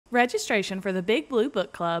Registration for the Big Blue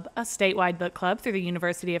Book Club, a statewide book club through the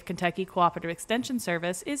University of Kentucky Cooperative Extension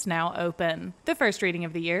Service, is now open. The first reading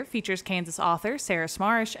of the year features Kansas author Sarah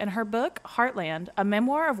Smarsh and her book, Heartland, a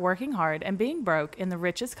memoir of working hard and being broke in the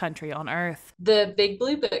richest country on earth. The Big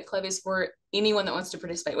Blue Book Club is for anyone that wants to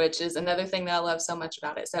participate, which is another thing that I love so much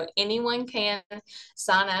about it. So anyone can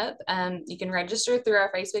sign up. You can register through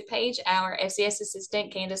our Facebook page. Our FCS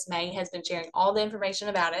assistant, Candace May, has been sharing all the information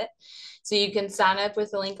about it. So you can sign up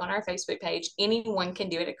with the link on our Facebook page. Anyone can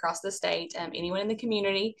do it across the state, anyone in the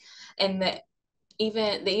community. And the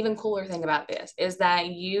even cooler thing about this is that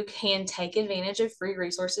you can take advantage of free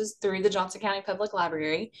resources through the Johnson County Public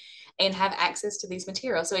Library and have access to these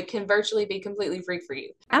materials. So it can virtually be completely free for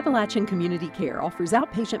you. Appalachian Community Care offers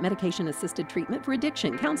outpatient medication-assisted treatment for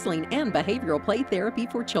addiction, counseling, and behavioral play therapy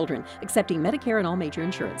for children, accepting Medicare and all major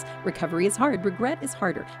insurance. Recovery is hard, regret is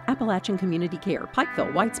harder. Appalachian Community Care,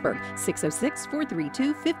 Pikeville, Whitesburg,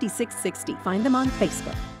 606-432-5660. Find them on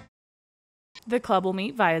Facebook. The club will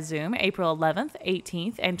meet via Zoom April 11th,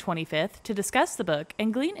 18th, and 25th to discuss the book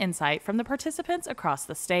and glean insight from the participants across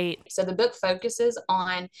the state. So the book focuses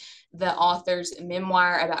on the author's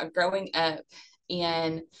memoir about growing up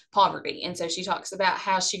in poverty. And so she talks about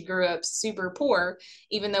how she grew up super poor,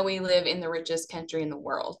 even though we live in the richest country in the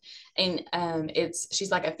world. And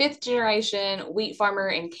she's like a fifth generation wheat farmer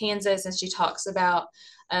in Kansas. And she talks about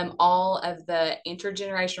all of the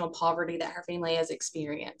intergenerational poverty that her family has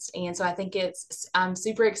experienced. And so I think I'm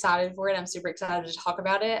super excited for it. I'm super excited to talk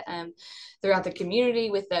about it throughout the community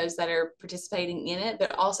with those that are participating in it,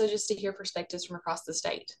 but also just to hear perspectives from across the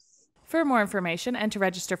state. For more information and to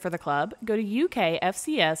register for the club, go to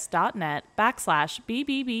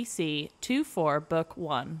ukfcs.net/BBBC24 Book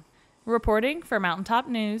 1. Reporting for Mountaintop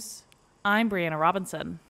News, I'm Brianna Robinson.